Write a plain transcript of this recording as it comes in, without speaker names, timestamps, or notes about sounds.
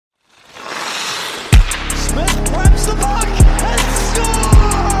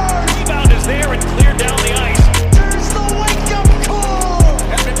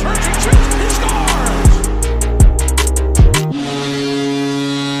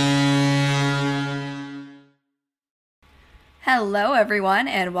Hello, everyone,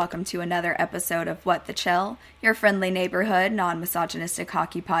 and welcome to another episode of What the Chill, your friendly neighborhood, non-misogynistic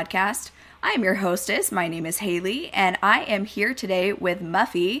hockey podcast. I am your hostess. My name is Haley, and I am here today with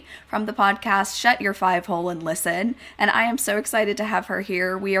Muffy from the podcast Shut Your Five Hole and Listen, and I am so excited to have her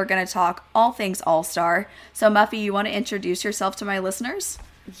here. We are going to talk all things All-Star. So, Muffy, you want to introduce yourself to my listeners?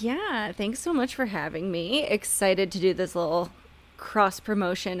 Yeah, thanks so much for having me. Excited to do this little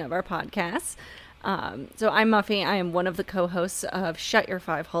cross-promotion of our podcast. So I'm Muffy. I am one of the co-hosts of Shut Your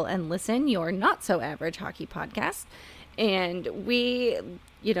Five Hole and Listen, your not-so-average hockey podcast. And we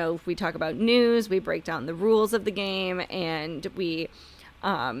talk about news, we break down the rules of the game, and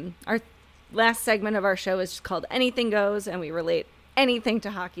our last segment of our show is called Anything Goes, and we relate anything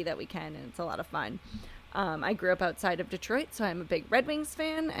to hockey that we can, and it's a lot of fun. I grew up outside of Detroit, so I'm a big Red Wings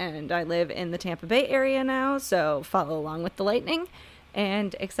fan, and I live in the Tampa Bay area now, so follow along with the Lightning.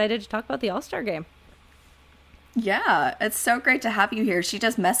 And excited to talk about the All-Star game. Yeah, it's so great to have you here. She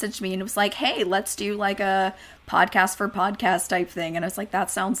just messaged me and was like, hey, let's do like a podcast for podcast type thing. And I was like,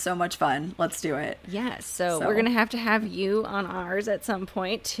 that sounds so much fun. Let's do it. Yes, so we're going to have you on ours at some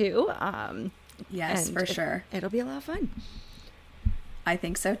point too. Yes, for sure. It'll be a lot of fun. I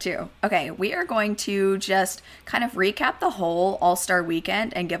think so too. Okay, we are going to just kind of recap the whole All-Star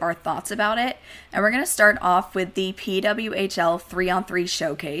weekend and give our thoughts about it. And we're going to start off with the PWHL 3-on-3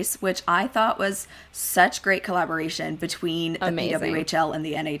 showcase, which I thought was such great collaboration between the PWHL and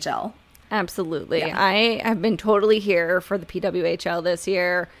the NHL. Absolutely. Yeah. I have been totally here for the PWHL this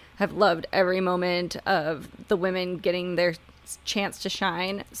year. Have loved every moment of the women getting their chance to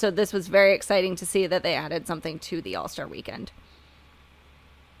shine. So this was very exciting to see that they added something to the All-Star weekend.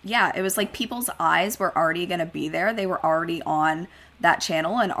 Yeah, it was like people's eyes were already going to be there. They were already on that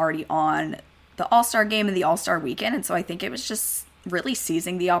channel and already on the All-Star game and the All-Star weekend. And so I think it was just really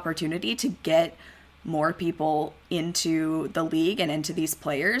seizing the opportunity to get more people into the league and into these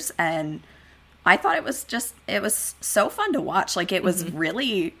players. And I thought it was so fun to watch. Like, it was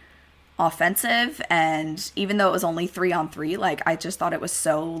really offensive. And even though it was only 3-on-3, like, I just thought it was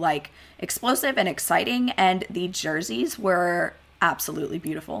so, like, explosive and exciting. And the jerseys were absolutely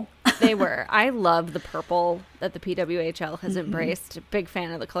beautiful. They were. I love the purple that the PWHL has embraced. Big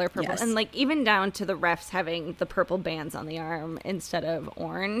fan of the color purple. Yes. And like even down to the refs having the purple bands on the arm instead of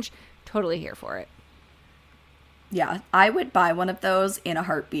orange. Totally here for it. Yeah, I would buy one of those in a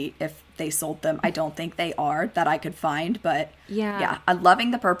heartbeat if they sold them. I don't think they are that I could find, but yeah, I'm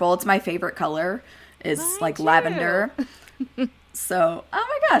loving the purple. It's my favorite color. Is like lavender. So,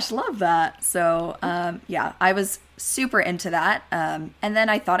 oh my gosh, love that. So, yeah, I was super into that. And then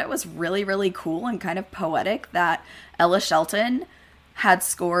I thought it was really, really cool and kind of poetic that Ella Shelton had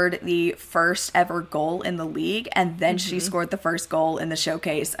scored the first ever goal in the league, and then she scored the first goal in the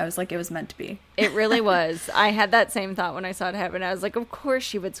showcase. I was like, it was meant to be. It really was. I had that same thought when I saw it happen. I was like, of course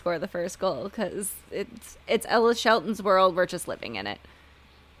she would score the first goal because it's Ella Shelton's world. We're just living in it.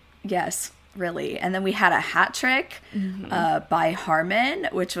 Yes. Really. And then we had a hat trick by Harmon,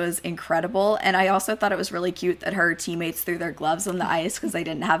 which was incredible. And I also thought it was really cute that her teammates threw their gloves on the ice because they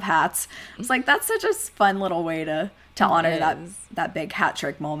didn't have hats. I was like, that's such a fun little way to honor that big hat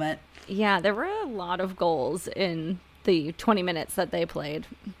trick moment. Yeah, there were a lot of goals in the 20 minutes that they played.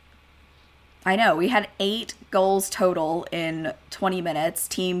 I know. We had 8 goals total in 20 minutes.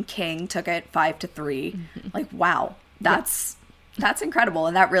 Team King took it 5-3. Like, wow. That's incredible,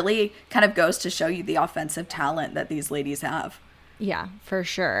 and that really kind of goes to show you the offensive talent that these ladies have. Yeah, for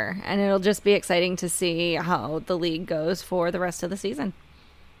sure. And it'll just be exciting to see how the league goes for the rest of the season.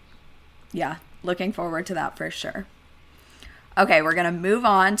 Yeah, looking forward to that for sure. Okay, we're going to move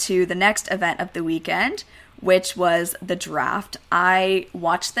on to the next event of the weekend, which was the draft. I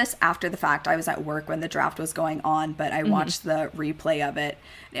watched this after the fact. I was at work when the draft was going on, but I watched the replay of it.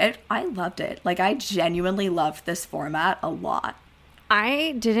 I loved it. Like, I genuinely loved this format a lot.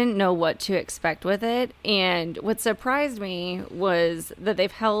 I didn't know what to expect with it, and what surprised me was that they've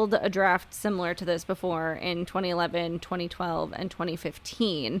held a draft similar to this before in 2011, 2012, and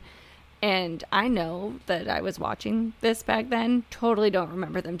 2015. And I know that I was watching this back then. Totally don't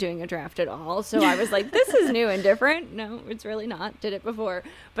remember them doing a draft at all. So I was like, this is new and different. No, it's really not. Did it before.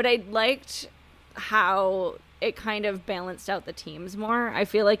 But I liked how it kind of balanced out the teams more. I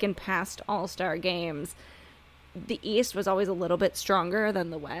feel like in past All-Star games, the East was always a little bit stronger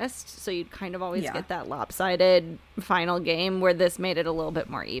than the West. So you'd kind of always get that lopsided final game where this made it a little bit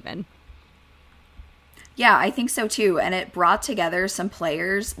more even. Yeah, I think so too. And it brought together some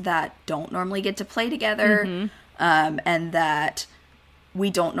players that don't normally get to play together, and that we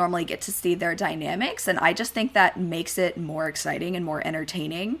don't normally get to see their dynamics. And I just think that makes it more exciting and more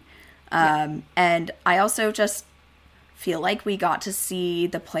entertaining. And I also just feel like we got to see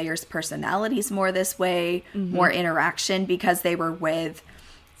the players' personalities more this way, more interaction, because they were with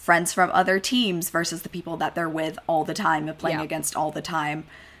friends from other teams versus the people that they're with all the time and playing against all the time.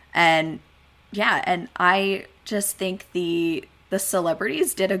 And yeah, and I just think the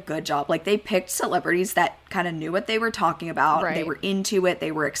celebrities did a good job. Like, they picked celebrities that kind of knew what they were talking about. Right. They were into it.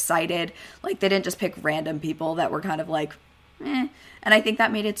 They were excited. Like, they didn't just pick random people that were kind of like, eh. And I think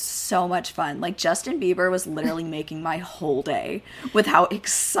that made it so much fun. Like, Justin Bieber was literally making my whole day with how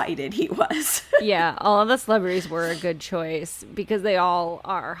excited he was. Yeah, all of the celebrities were a good choice because they all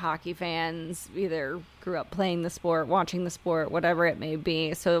are hockey fans, either grew up playing the sport, watching the sport, whatever it may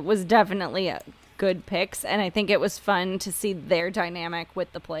be. So it was definitely good picks. And I think it was fun to see their dynamic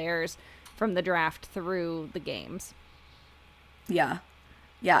with the players from the draft through the games. Yeah.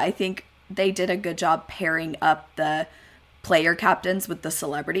 Yeah, I think they did a good job pairing up the player captains with the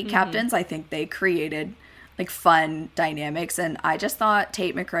celebrity captains. I think they created like fun dynamics, and I just thought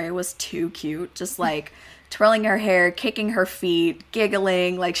Tate McRae was too cute, just like twirling her hair, kicking her feet,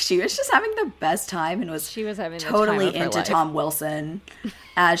 giggling. Like, she was just having the best time, and she was having totally the time of her life. Tom Wilson,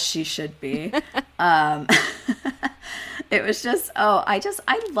 as she should be. It was just,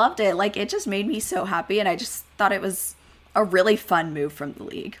 I loved it. Like, it just made me so happy, and I just thought it was a really fun move from the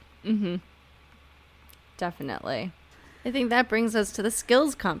league. Definitely. I think that brings us to the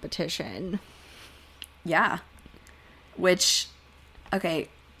skills competition. Yeah. Which, okay,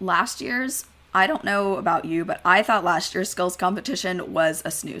 last year's, I don't know about you, but I thought last year's skills competition was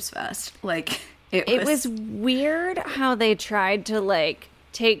a snooze fest. Like, it was weird how they tried to, like,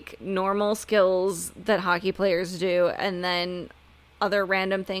 take normal skills that hockey players do and then other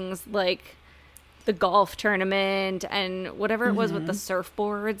random things like the golf tournament and whatever it was with the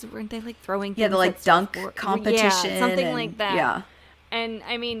surfboards. Weren't they like throwing things? Yeah, the like dunk competition. Yeah, something like that. Yeah. And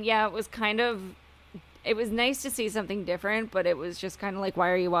I mean, yeah, it was nice to see something different, but it was just kind of like, why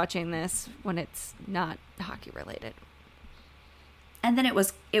are you watching this when it's not hockey related? And then it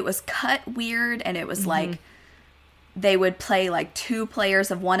was cut weird, and it was like they would play like two players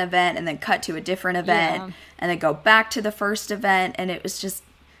of one event and then cut to a different event and then go back to the first event, and it was just,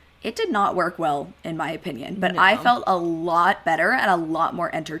 it did not work well, in my opinion. But I felt a lot better and a lot more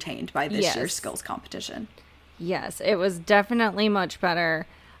entertained by this year's skills competition. Yes, it was definitely much better.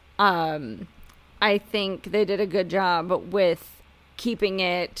 I think they did a good job with keeping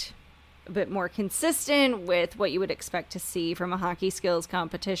it a bit more consistent with what you would expect to see from a hockey skills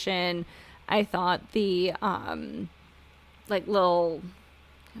competition. I thought the, like, little...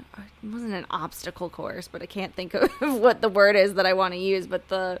 It wasn't an obstacle course, but I can't think of what the word is that I want to use, but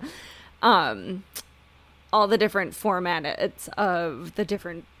the all the different formats of the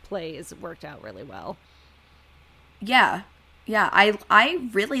different plays worked out really well. Yeah. I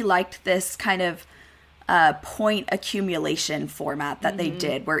really liked this kind of point accumulation format that they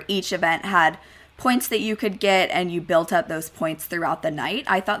did, where each event had points that you could get and you built up those points throughout the night.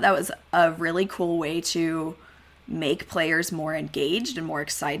 I thought that was a really cool way to make players more engaged and more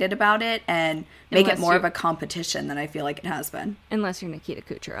excited about it and make it more of a competition than I feel like it has been. Unless you're Nikita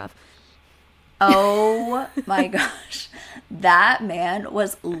Kucherov. Oh my gosh. That man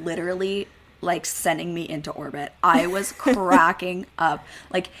was literally like sending me into orbit. I was cracking up.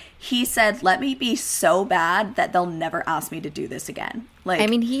 Like, he said, let me be so bad that they'll never ask me to do this again. Like, I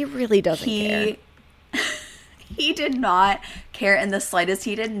mean, he really doesn't care. He did not care in the slightest.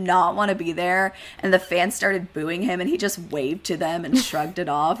 He did not want to be there. And the fans started booing him, and he just waved to them and shrugged it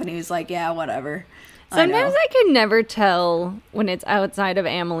off. And he was like, yeah, whatever. Sometimes I can never tell when it's outside of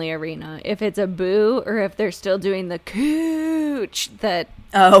Amalie Arena if it's a boo or if they're still doing the cooch that...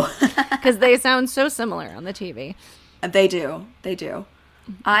 Oh. Because they sound so similar on the TV. They do.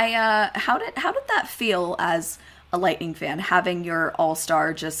 How did that feel as a Lightning fan, having your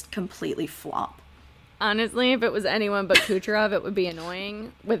all-star just completely flop? Honestly, if it was anyone but Kucherov, it would be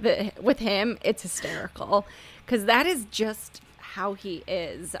annoying. With him, it's hysterical because that is just how he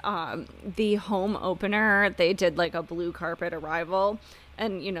is. The home opener, they did like a blue carpet arrival,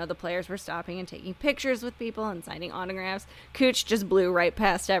 and you know the players were stopping and taking pictures with people and signing autographs. Cooch just blew right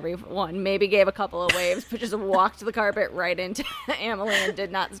past everyone, maybe gave a couple of waves, but just walked the carpet right into Amalie and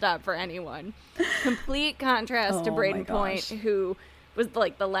did not stop for anyone. Complete contrast to Braden Point, who was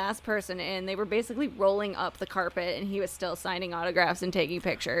like the last person in. They were basically rolling up the carpet and he was still signing autographs and taking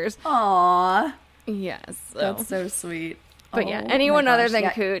pictures. Aww. Yes. That's so sweet. But yeah, anyone other than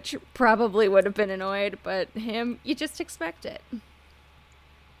Cooch probably would have been annoyed, but him, you just expect it.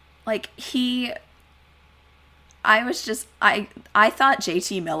 Like, I was just, I thought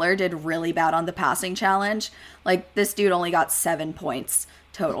JT Miller did really bad on the passing challenge. Like, this dude only got 7 points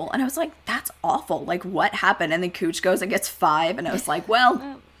total. And I was like, that's awful. Like, what happened? And then Cooch goes and gets 5. And I was like,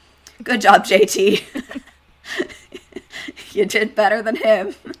 well, good job, JT. You did better than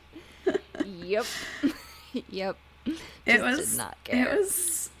him. Yep. Yep. It was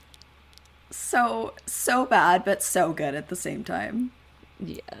so bad, but so good at the same time.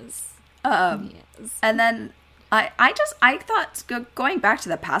 Yes. Yes. And then I thought, going back to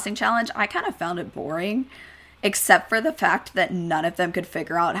the passing challenge, I kind of found it boring, except for the fact that none of them could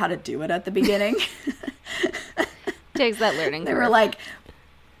figure out how to do it at the beginning. Takes that learning They curve. were like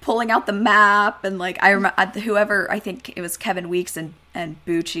pulling out the map, and like, I remember whoever, I think it was Kevin Weeks and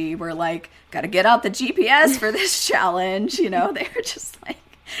Bucci were like, gotta get out the GPS for this challenge. You know, they were just like,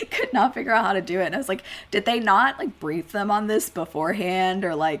 could not figure out how to do it. And I was like, did they not like brief them on this beforehand,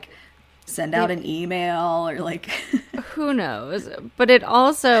 or like send out an email, or like who knows? But it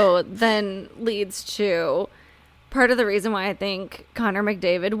also then leads to part of the reason why I think Connor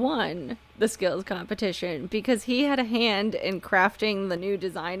McDavid won the skills competition, because he had a hand in crafting the new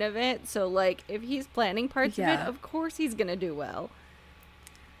design of it. So like, if he's planning parts of it, of course he's gonna do well.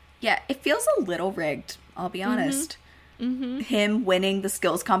 Yeah, it feels a little rigged, I'll be honest. Him winning the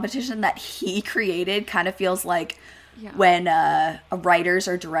skills competition that he created kind of feels like when writers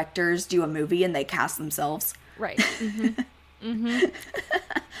or directors do a movie and they cast themselves. Right.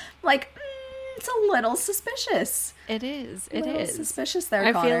 Like, it's a little suspicious. It is. It is suspicious there,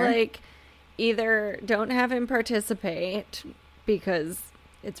 I Connor. feel like either don't have him participate because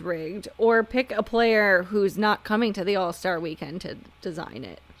it's rigged, or pick a player who's not coming to the All-Star weekend to design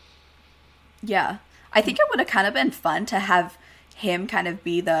it. Yeah. I think it would have kind of been fun to have him kind of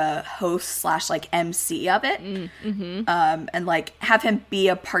be the host / like MC of it. And like have him be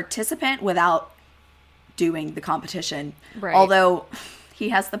a participant without doing the competition. Right. Although he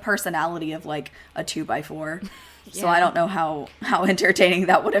has the personality of like a 2x4. So I don't know how entertaining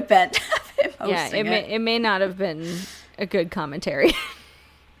that would have been to have him hosting it may not have been a good commentary.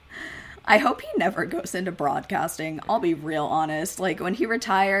 I hope he never goes into broadcasting. I'll be real honest. Like, when he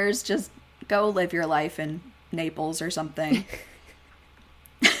retires, just go live your life in Naples or something.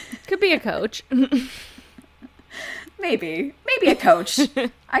 Could be a coach. Maybe a coach.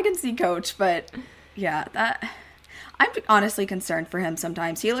 I can see coach, but yeah, I'm honestly concerned for him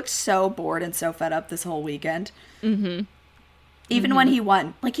sometimes. He looks so bored and so fed up this whole weekend. Even when he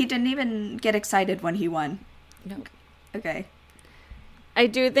won. Like, he didn't even get excited when he won. No. Okay. I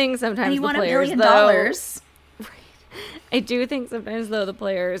do think sometimes and he the won players, $1 million. I do think sometimes, though, the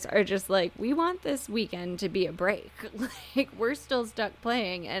players are just like, we want this weekend to be a break. Like, we're still stuck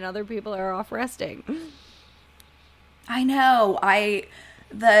playing and other people are off resting. I know. I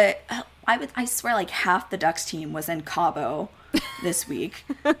swear like half the Ducks team was in Cabo this week.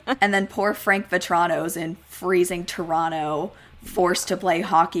 And then poor Frank Vetrano's in freezing Toronto, forced to play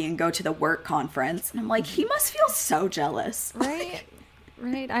hockey and go to the work conference. And I'm like, he must feel so jealous. Right?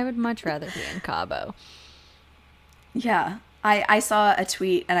 Right. I would much rather be in Cabo. Yeah. I saw a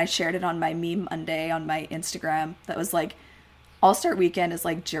tweet and I shared it on my Meme Monday on my Instagram that was like, All-Star Weekend is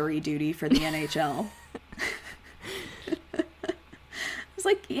like jury duty for the NHL. I was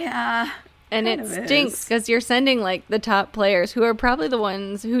like, yeah. And it stinks because you're sending like the top players who are probably the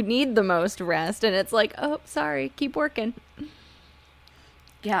ones who need the most rest. And it's like, oh, sorry, keep working.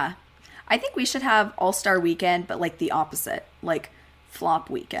 Yeah. I think we should have All-Star Weekend, but like the opposite, like Flop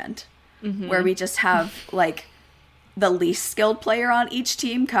Weekend, where we just have like the least skilled player on each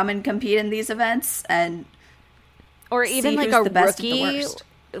team come and compete in these events, and or even like a rookie,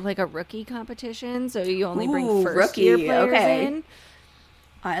 like a rookie competition. So you only bring first year players in.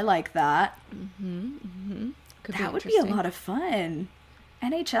 I like that. That would be a lot of fun.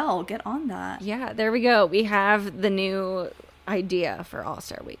 NHL, get on that. Yeah, there we go. We have the new idea for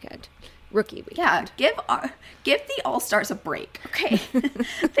All-Star Weekend. Rookie weekend. Yeah, give the All-Stars a break, okay?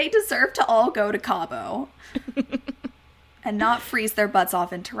 They deserve to all go to Cabo and not freeze their butts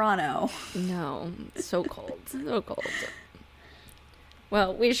off in Toronto. No, so cold, so cold.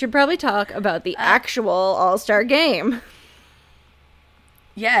 Well, we should probably talk about the actual All-Star game.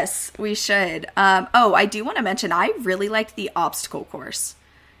 Yes, we should. I do want to mention, I really liked the obstacle course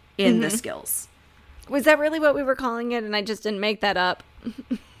in the skills. Was that really what we were calling it, and I just didn't make that up?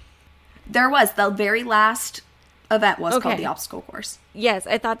 There was. The very last event was called the obstacle course. Yes,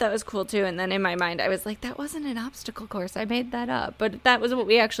 I thought that was cool, too. And then in my mind, I was like, that wasn't an obstacle course. I made that up. But that was what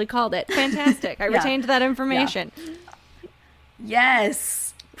we actually called it. Fantastic. I retained that information. Yeah.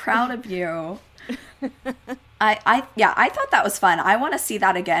 Yes. Proud of you. I thought that was fun. I want to see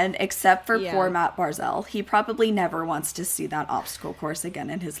that again, except for Yeah. poor Matt Barzell. He probably never wants to see that obstacle course again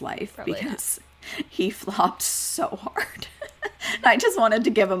in his life Probably because he flopped so hard. I just wanted to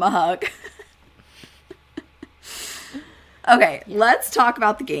give him a hug. Okay, let's talk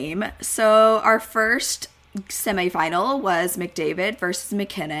about the game. So our first semifinal was McDavid versus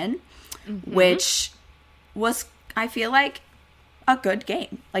McKinnon, which was, I feel like, a good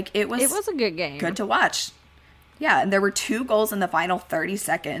game. Like, it was a good game. good to watch. Yeah, and there were 2 goals in the final 30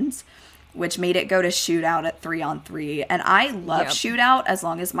 seconds, which made it go to shootout at 3-on-3. And I love shootout as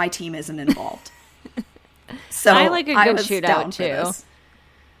long as my team isn't involved. So I like a good was shootout down for too. this.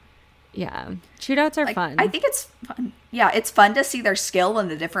 Yeah. Shootouts are fun. I think it's fun. Yeah, it's fun to see their skill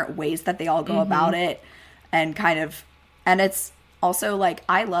and the different ways that they all go about it, and it's also like,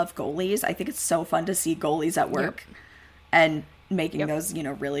 I love goalies. I think it's so fun to see goalies at work and making those,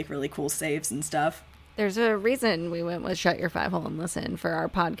 really, really cool saves and stuff. There's a reason we went with Shut Your Five Hole and Listen for our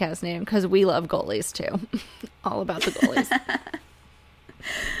podcast name, because we love goalies too. All about the goalies.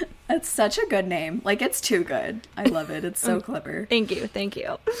 That's such a good name. Like, it's too good. I love it. It's so clever. Thank you.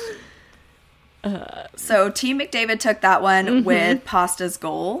 So Team McDavid took that one with Pasta's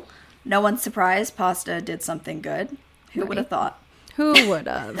goal. No one's surprised. Pasta did something good. Who would have thought? Who would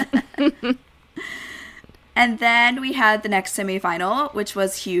have? And then we had the next semifinal, which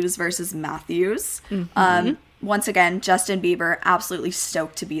was Hughes versus Matthews. Once again, Justin Bieber, absolutely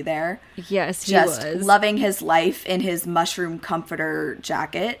stoked to be there. Yes, he Just was. loving his life in his mushroom comforter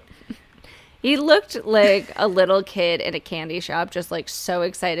jacket. He looked like a little kid in a candy shop, just like so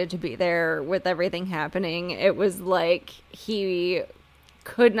excited to be there with everything happening. It was like he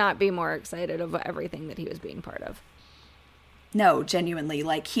could not be more excited of everything that he was being part of. No, genuinely,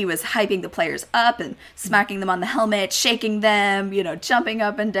 like, he was hyping the players up and smacking them on the helmet, shaking them, jumping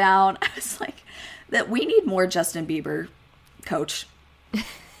up and down. I was like, that we need more Justin Bieber, coach.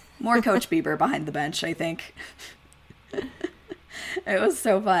 More Coach Bieber behind the bench, I think. It was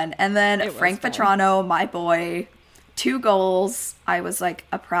so fun. And then Frank Petrano, my boy, 2 goals. I was like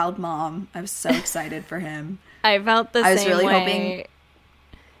a proud mom. I was so excited for him. I felt the I was same really way. hoping.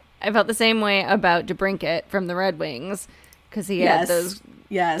 I felt the same way about DeBrincat from the Red Wings, because he had those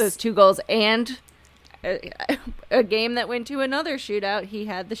 2 goals, and a game that went to another shootout. He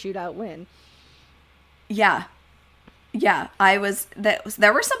had the shootout win. Yeah. There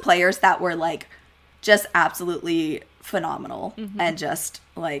were some players that were like just absolutely phenomenal, and just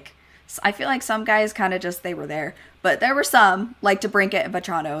like, I feel like some guys kind of just, they were there, but there were some like DeBrincat and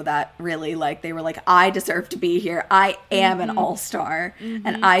Vetrano that really, like, they were like, I deserve to be here. I am an all-star,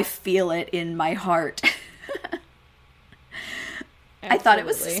 and I feel it in my heart. I thought it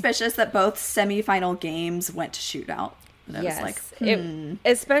was suspicious that both semifinal games went to shootout. And I was like,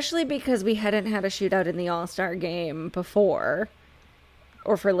 especially because we hadn't had a shootout in the All-Star game before,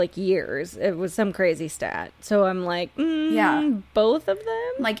 or for like years. It was some crazy stat. So I'm like, both of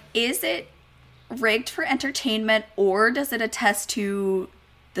them? Like, is it rigged for entertainment, or does it attest to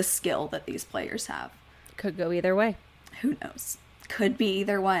the skill that these players have? Could go either way. Who knows? Could be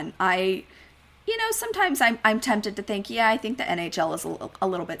either one. Sometimes I'm tempted to think, I think the NHL is a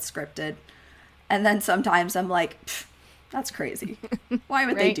little bit scripted. And then sometimes I'm like, that's crazy. Why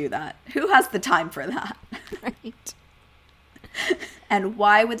would they do that? Who has the time for that? Right. And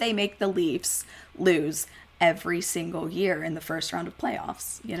why would they make the Leafs lose every single year in the first round of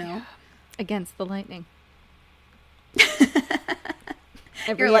playoffs, Yeah. Against the Lightning.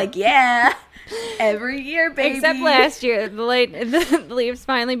 You're like, every year, baby. Except last year. The Leafs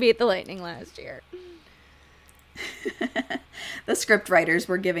finally beat the Lightning last year. The script writers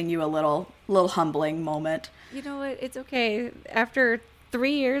were giving you a little humbling moment. You know what? It's okay. After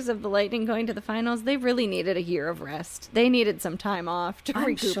 3 years of the Lightning going to the finals, they really needed a year of rest. They needed some time off to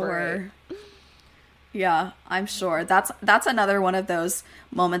recuperate. Sure. Yeah, I'm sure. That's another one of those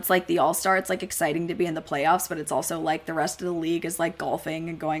moments like the All-Star. It's like exciting to be in the playoffs, but it's also like the rest of the league is like golfing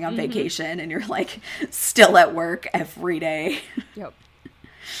and going on vacation, and you're like still at work every day. Yep.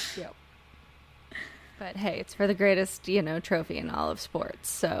 But hey, it's for the greatest, trophy in all of sports.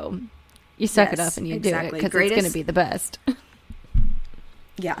 So you suck it up and you do it, because it's going to be the best.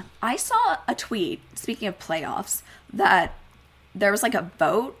 Yeah. I saw a tweet, speaking of playoffs, that there was like a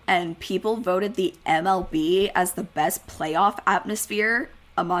vote, and people voted the MLB as the best playoff atmosphere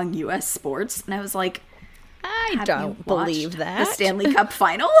among U.S. sports. And I was like, I don't believe that. The Stanley Cup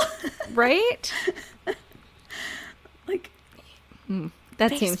final? Right? Like,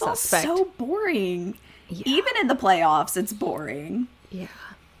 that seems suspect. So boring. Yeah. Even in the playoffs, it's boring. Yeah.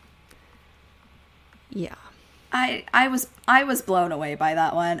 I was blown away by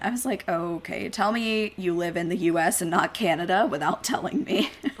that one. I was like, oh, okay, tell me you live in the US and not Canada without telling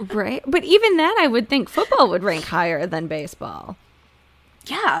me. Right. But even then, I would think football would rank higher than baseball.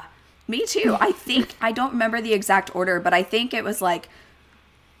 Yeah, me too. I don't remember the exact order, but I think it was like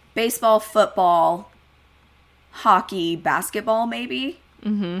baseball, football, hockey, basketball, maybe,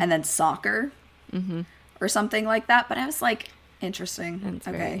 and then soccer or something like that. But I was like, interesting.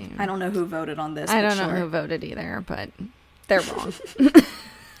 Okay. I don't know who voted on this. I don't know who voted either, but they're wrong.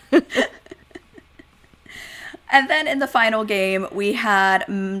 And then in the final game, we had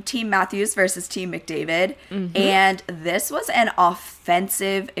Team Matthews versus Team McDavid. And this was an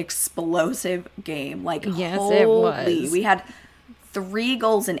offensive, explosive game. Like, yes, holy, it was. We had 3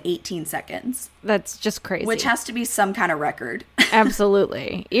 goals in 18 seconds. That's just crazy. Which has to be some kind of record.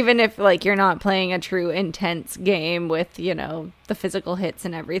 Absolutely. Even if, like, you're not playing a true intense game with, you know, the physical hits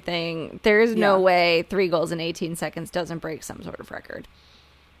and everything, there's no way 3 goals in 18 seconds doesn't break some sort of record.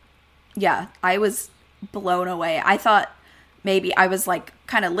 Yeah, I was blown away. I thought maybe I was, like,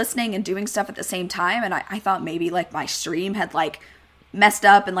 kind of listening and doing stuff at the same time, and I thought maybe, like, my stream had, like, messed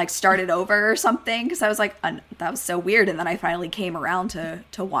up and, like, started over or something, because I was like, that was so weird. And then I finally came around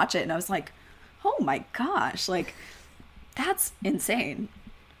to watch it, and I was like, oh my gosh, like, that's insane.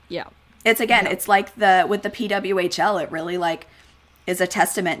 Yeah. It's it's like with the PWHL, it really, like, is a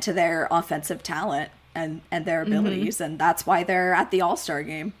testament to their offensive talent and their abilities, and that's why they're at the All-Star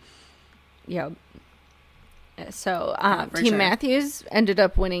game. Yep. So Team Matthews ended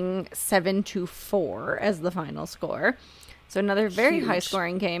up winning 7-4 as the final score. So another very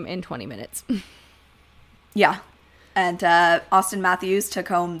high-scoring game in 20 minutes. Yeah. And Austin Matthews took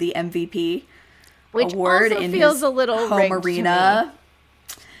home the MVP award in feels his a little home arena.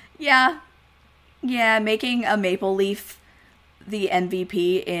 Yeah. Yeah, making a Maple Leaf the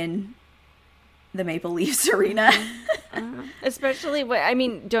MVP in the Maple Leafs arena. Especially, I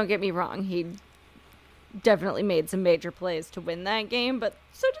mean, don't get me wrong. He definitely made some major plays to win that game, but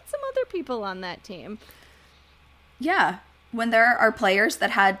so did some other people on that team. Yeah. When there are players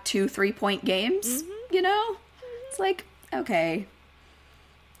that had 2 3-point games, you know, it's like, okay.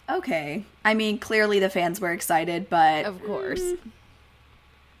 I mean, clearly the fans were excited, but of course,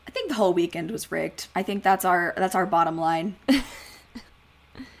 I think the whole weekend was rigged. I think that's our bottom line.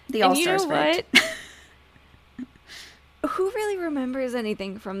 The All-Stars rigged. Who really remembers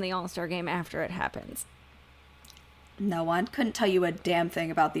anything from the All-Star game after it happens? No one. Couldn't tell you a damn thing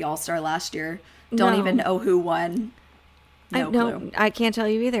about the All-Star last year. Don't even know who won. No clue. I can't tell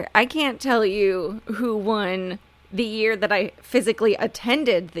you either. I can't tell you who won the year that I physically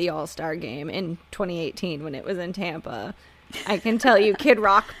attended the All-Star game in 2018 when it was in Tampa. I can tell you Kid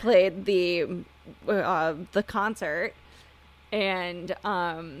Rock played the concert, and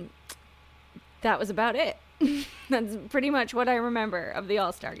that was about it. That's pretty much what I remember of the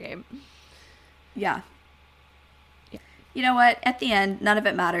All-Star game. Yeah. You know what? At the end, none of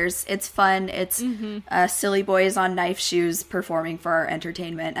it matters. It's fun. It's silly boys on knife shoes performing for our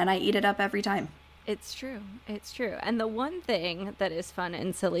entertainment, and I eat it up every time. It's true. It's true. And the one thing that is fun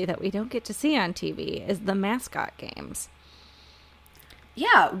and silly that we don't get to see on TV is the mascot games.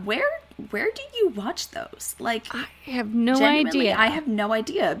 Yeah, where do you watch those? Like, I have no idea. I have no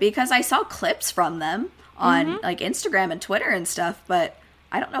idea, because I saw clips from them on like Instagram and Twitter and stuff, but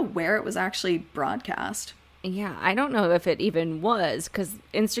I don't know where it was actually broadcast. Yeah, I don't know if it even was, because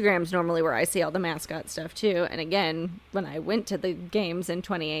Instagram's normally where I see all the mascot stuff too. And again, when I went to the games in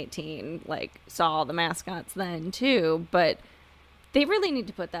 2018, like, saw all the mascots then too. But they really need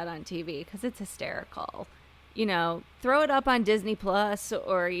to put that on TV because it's hysterical. You know, throw it up on Disney Plus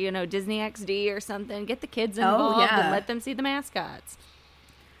or, you know, Disney XD or something. Get the kids involved and let them see the mascots.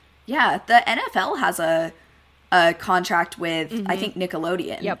 Yeah, the NFL has a contract with, I think,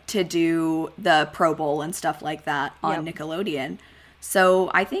 Nickelodeon to do the Pro Bowl and stuff like that on Nickelodeon. So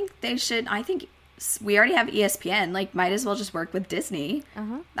I think they should, we already have ESPN, like, might as well just work with Disney.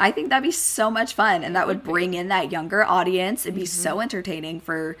 I think that'd be so much fun, and that would bring in that younger audience. It'd be so entertaining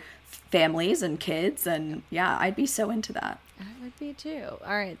for families and kids, and yeah, I'd be so into that. I would be too.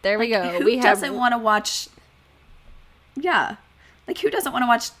 All right, there we go. Who doesn't want to watch, like, who doesn't want to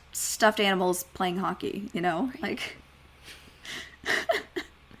watch stuffed animals playing hockey, you know? Like,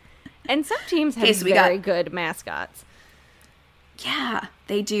 and some teams have very good mascots. Yeah,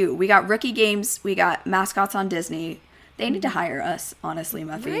 they do. We got rookie games. We got mascots on Disney. They need to hire us, honestly,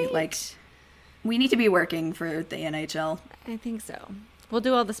 Muffy. Right? Like, we need to be working for the NHL. I think so. We'll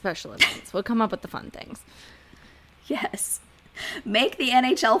do all the special events. We'll come up with the fun things. Yes. Make the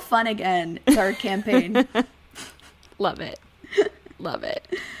NHL fun again. It's our campaign. Love it. Love it.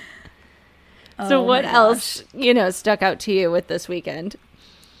 So Oh what my else, gosh. stuck out to you with this weekend?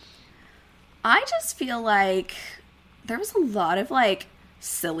 I just feel like there was a lot of like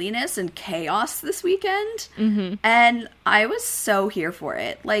silliness and chaos this weekend. And I was so here for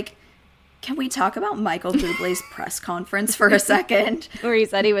it. Like, can we talk about Michael Bublé's press conference for a second? Where he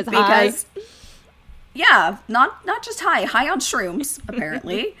said he was high. Because yeah, not just high on shrooms,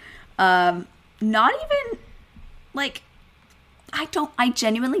 apparently. Not even like I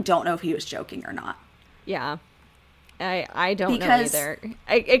genuinely don't know if he was joking or not. Yeah. I don't know Because either.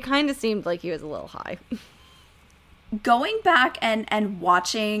 It kind of seemed like he was a little high. going back and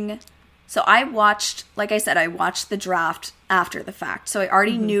watching, so I watched, like I said, I watched the draft after the fact. So I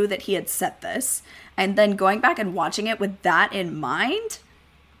already knew that he had said this. And then going back and watching it with that in mind,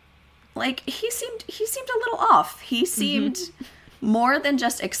 like he seemed a little off. He seemed more than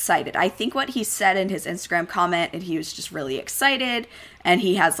just excited. I think what he said in his Instagram comment, and he was just really excited, and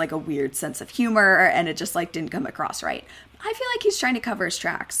he has like a weird sense of humor, and it just like didn't come across right. I feel like he's trying to cover his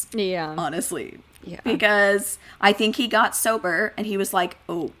tracks. Yeah. Honestly. Yeah. Because I think he got sober and he was like,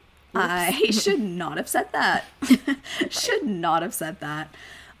 oh, I should not have said that. Should not have said that.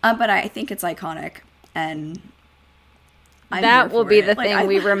 But I think it's iconic, and that will be the like, thing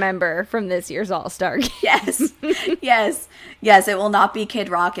we remember from this year's All-Star game. Yes. It will not be Kid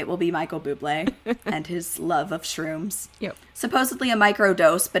Rock. It will be Michael Bublé and his love of shrooms. Yep. Supposedly a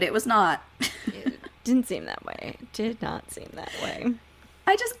microdose, but it was not. It didn't seem that way. Did not seem that way.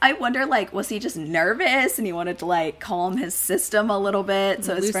 I wonder, like, was he just nervous and he wanted to, like, calm his system a little bit?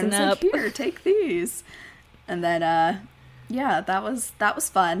 So his friend's like, here, take these. And then, yeah, that was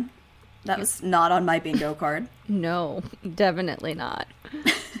fun. That was not on my bingo card. No, definitely not.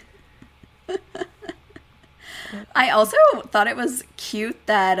 I also thought it was cute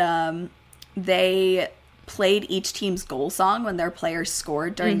that they played each team's goal song when their players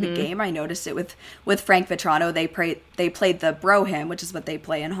scored during the game. I noticed it with Frank Vitrano. They played the Bro Hymn, which is what they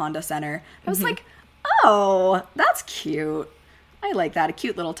play in Honda Center. I was like, oh, that's cute. I like that. A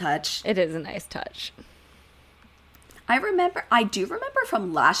cute little touch. It is a nice touch. I do remember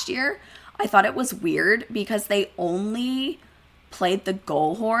from last year, I thought it was weird because they only played the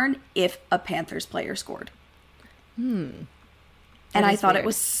goal horn if a Panthers player scored. And I thought it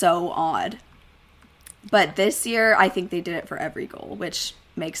was so odd. But this year, I think they did it for every goal, which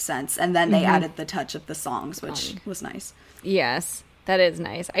makes sense. And then they added the touch of the songs, which was nice. Yes, that is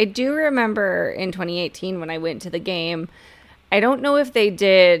nice. I do remember in 2018 when I went to the game, I don't know if they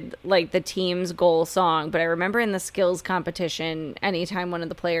did like the team's goal song, but I remember in the skills competition, anytime one of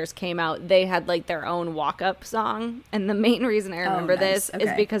the players came out, they had like their own walk-up song. And the main reason I remember this is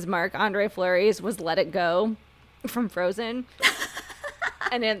because Marc-Andre Fleury's was Let It Go from Frozen.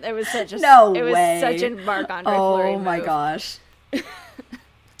 And it was such a way. Was such a Marc-Andre Fleury move. Oh my gosh.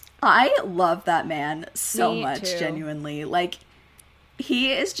 I love that man so much, too. Genuinely. Like,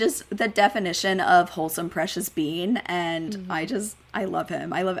 he is just the definition of wholesome, precious being, and I love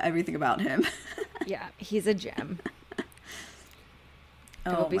him. I love everything about him. Yeah, he's a gem.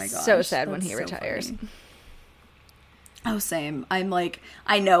 Oh, It will be my gosh, so sad when that's he so retires. funny. Oh, same. I'm like,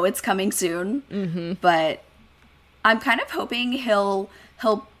 I know it's coming soon, but I'm kind of hoping he'll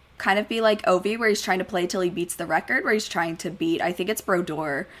kind of be like Ovi, where he's trying to play till he beats the record, where he's trying to beat, I think it's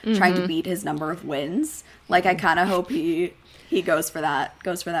Brodeur, trying to beat his number of wins. Like, I kind of hope he goes for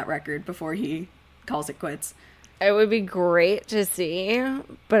that record before he calls it quits. It would be great to see,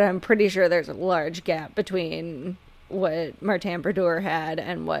 but I'm pretty sure there's a large gap between what Martin Brodeur had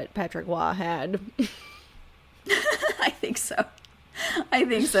and what Patrick Waugh had. I think so. I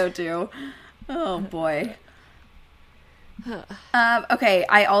think so too. Oh boy. Okay,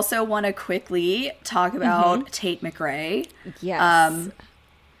 I also want to quickly talk about Tate McRae. Yes.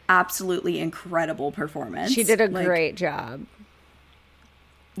 Absolutely incredible performance. She did a great job.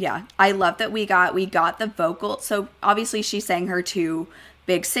 Yeah, I love that we got the vocal. So obviously she sang her two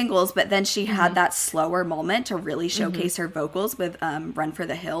big singles, but then she had that slower moment to really showcase her vocals with Run for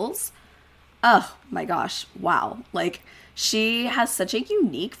the Hills. Oh my gosh, wow. Like, she has such a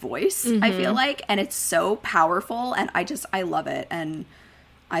unique voice, I feel like, and it's so powerful, and I love it, and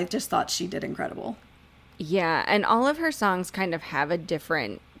I just thought she did incredible. Yeah, and all of her songs kind of have a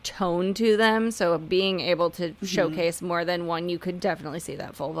different tone to them, so being able to showcase more than one, you could definitely see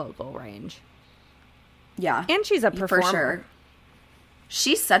that full vocal range. Yeah. And she's a performer. For sure.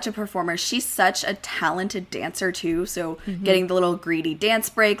 She's such a performer. She's such a talented dancer, too. So getting the little greedy dance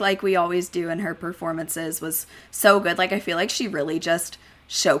break like we always do in her performances was so good. Like, I feel like she really just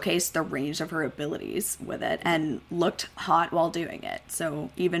showcased the range of her abilities with it and looked hot while doing it. So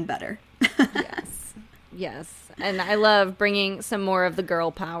even better. Yes. Yes. And I love bringing some more of the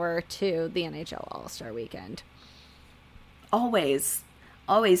girl power to the NHL All-Star Weekend. Always.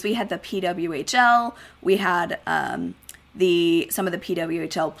 Always. We had the PWHL. We had some of the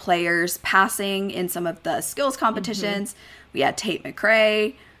PWHL players passing in some of the skills competitions. We had Tate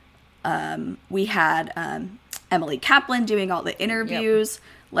McRae. We had Emily Kaplan doing all the interviews. Yep.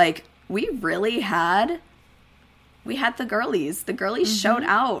 Like, we had the girlies. The girlies showed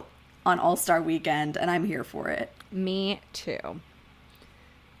out on All-Star Weekend, and I'm here for it. Me too.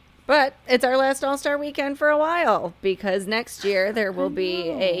 But it's our last All-Star Weekend for a while, because next year there will be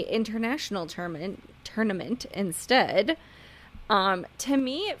a international tournament instead. To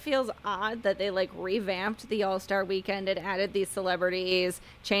me, it feels odd that they revamped the All-Star Weekend and added these celebrities,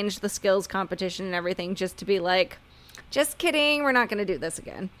 changed the skills competition and everything just to be just kidding, we're not going to do this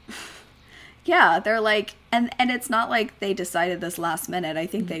again. Yeah, they're and it's not like they decided this last minute. I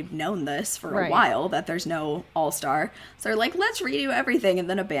think they've known this for a while, that there's no All-Star. So they're let's redo everything and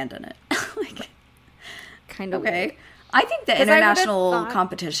then abandon it. Kind of okay. Weird. I think the international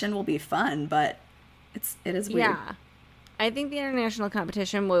competition will be fun, but it is weird. Yeah. I think the international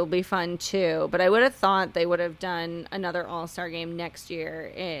competition will be fun too, but I would have thought they would have done another All-Star game next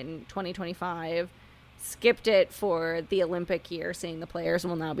year in 2025. Skipped it for the Olympic year, seeing the players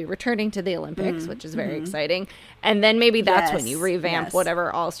will now be returning to the Olympics, which is very exciting. And then maybe that's when you revamp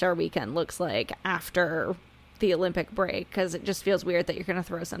whatever All-Star Weekend looks like after the Olympic break, because it just feels weird that you're going to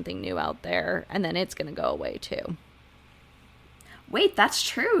throw something new out there and then it's going to go away too. Wait, that's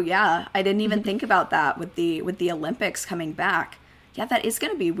true. Yeah, I didn't even think about that with the Olympics coming back. Yeah, that is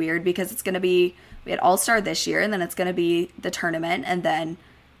going to be weird, because it's going to be, we had All-Star this year, and then it's going to be the tournament, and then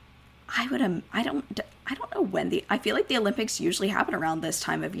I don't know when I feel like the Olympics usually happen around this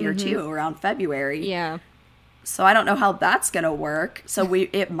time of year too, around February. Yeah. So I don't know how that's going to work. So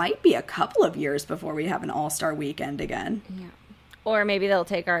it might be a couple of years before we have an All-Star Weekend again. Yeah. Or maybe they'll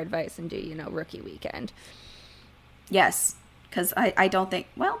take our advice and do, Rookie Weekend. Yes. Because I don't think,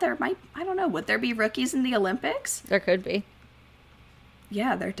 I don't know, would there be rookies in the Olympics? There could be.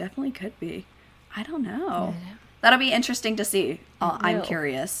 Yeah, there definitely could be. I don't know. That'll be interesting to see. I'm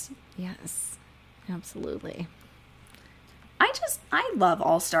curious. Yes, absolutely. I love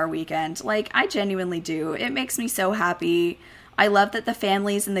All-Star Weekend. I genuinely do. It makes me so happy. I love that the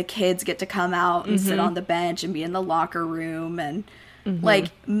families and the kids get to come out and sit on the bench and be in the locker room. And,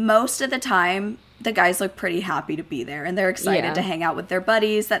 most of the time, the guys look pretty happy to be there. And they're excited to hang out with their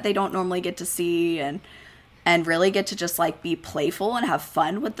buddies that they don't normally get to see. And really get to just, be playful and have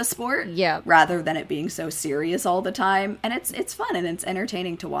fun with the sport. Yeah. Rather than it being so serious all the time. And it's fun and it's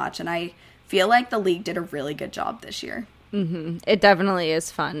entertaining to watch. And I feel like the league did a really good job this year. It definitely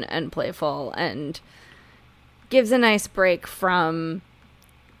is fun and playful and gives a nice break from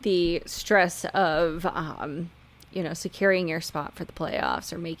the stress of, securing your spot for the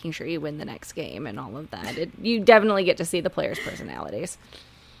playoffs or making sure you win the next game and all of that. You definitely get to see the players' personalities.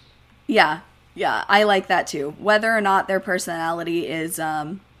 Yeah. Yeah, I like that too. Whether or not their personality is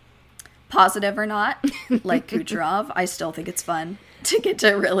positive or not, like Kucherov, I still think it's fun to get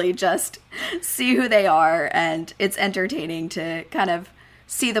to really just see who they are, and it's entertaining to kind of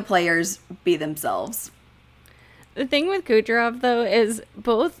see the players be themselves. The thing with Kucherov, though, is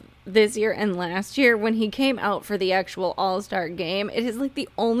both this year and last year, when he came out for the actual All-Star game, it is the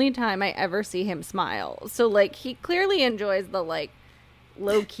only time I ever see him smile. So he clearly enjoys the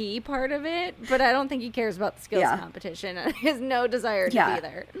low-key part of it, but I don't think he cares about the skills competition and has no desire to be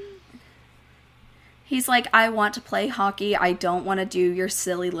there. He's I want to play hockey. I don't want to do your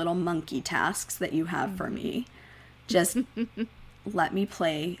silly little monkey tasks that you have for me. Just let me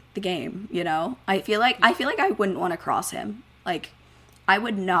play the game, I feel like I wouldn't want to cross him. I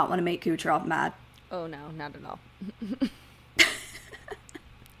would not want to make Kucherov mad. Oh no, not at all.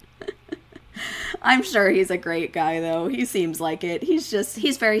 I'm sure he's a great guy, though. He seems like it.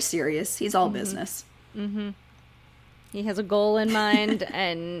 He's very serious. He's all business. He has a goal in mind,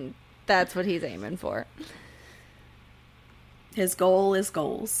 and that's what he's aiming for. His goal is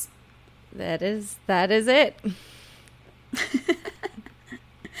goals. That is it.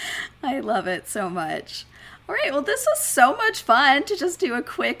 I love it so much. All right, well, this was so much fun to just do a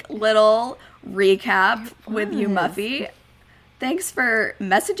quick little recap with you, Muffy. Thanks for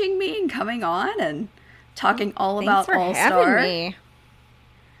messaging me and coming on and talking all about All-Star. Thanks for having me.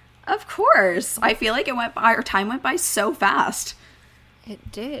 Of course. I feel like our time went by so fast.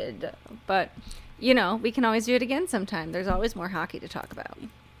 It did. But, we can always do it again sometime. There's always more hockey to talk about.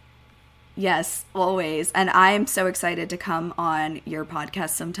 Yes, always. And I'm so excited to come on your podcast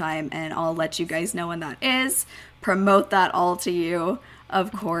sometime, and I'll let you guys know when that is. Promote that all to you,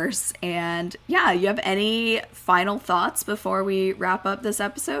 of course. And yeah, you have any final thoughts before we wrap up this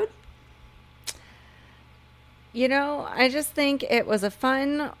episode? You know, I just think it was a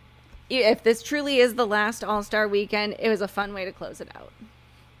fun, if this truly is the last All-Star weekend, it was a fun way to close it out.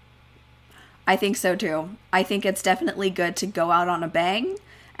 I think so too. I think it's definitely good to go out on a bang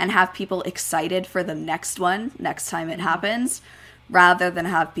and have people excited for the next one, next time it happens, rather than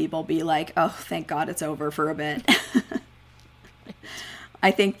have people be like, oh, thank God it's over for a bit. I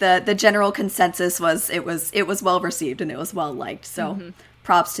think the general consensus was it was well received and it was well liked. So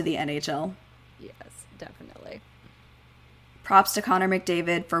props to the NHL. Yes, definitely. Props to Connor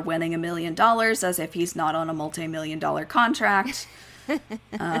McDavid for winning $1 million as if he's not on a multi-million-dollar contract.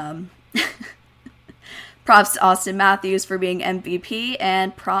 Props to Austin Matthews for being MVP,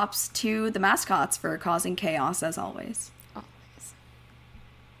 and props to the mascots for causing chaos as always.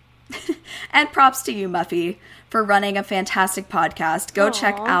 And props to you, Muffy, for running a fantastic podcast. Go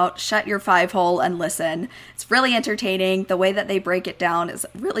check out Shut Your Five Hole and listen. It's really entertaining. The way that they break it down is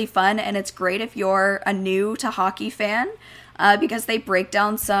really fun, and it's great if you're a new to hockey fan because they break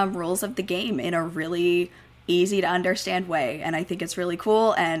down some rules of the game in a really easy to understand way, and I think it's really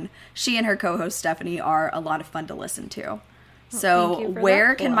cool, and she and her co-host Stephanie are a lot of fun to listen to. So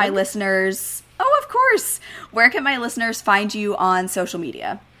where can my listeners, of course, where can my listeners find you on social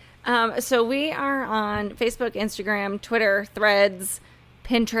media? So we are on Facebook, Instagram, Twitter, Threads,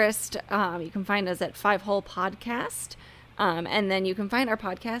 Pinterest. You can find us at Five Hole Podcast, and then you can find our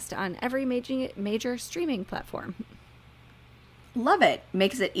podcast on every major streaming platform. Love it.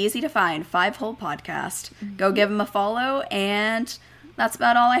 Makes it easy to find. Five Hole Podcast. Go give them a follow, and that's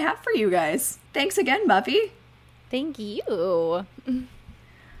about all I have for you guys. Thanks again, Muffy. Thank you.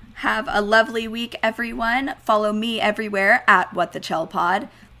 Have a lovely week, everyone. Follow me everywhere at What the Chell Pod.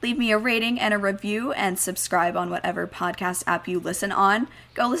 Leave me a rating and a review, and subscribe on whatever podcast app you listen on.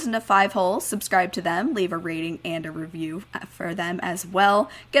 Go listen to Five Hole, subscribe to them, leave a rating and a review for them as well.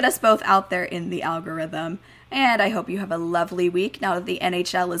 Get us both out there in the algorithm. And I hope you have a lovely week now that the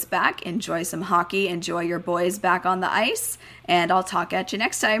NHL is back. Enjoy some hockey, enjoy your boys back on the ice, and I'll talk at you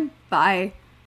next time. Bye.